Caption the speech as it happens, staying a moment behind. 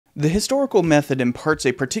The historical method imparts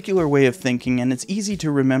a particular way of thinking, and it's easy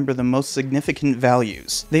to remember the most significant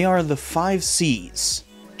values. They are the 5 C's.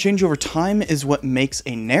 Change over time is what makes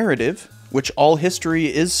a narrative, which all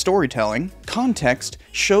history is storytelling. Context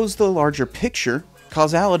shows the larger picture.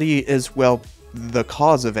 Causality is, well, the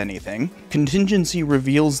cause of anything. Contingency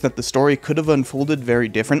reveals that the story could have unfolded very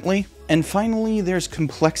differently. And finally, there's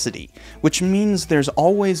complexity, which means there's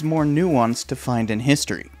always more nuance to find in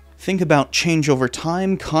history. Think about change over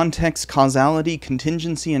time, context, causality,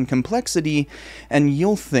 contingency, and complexity, and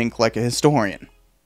you'll think like a historian.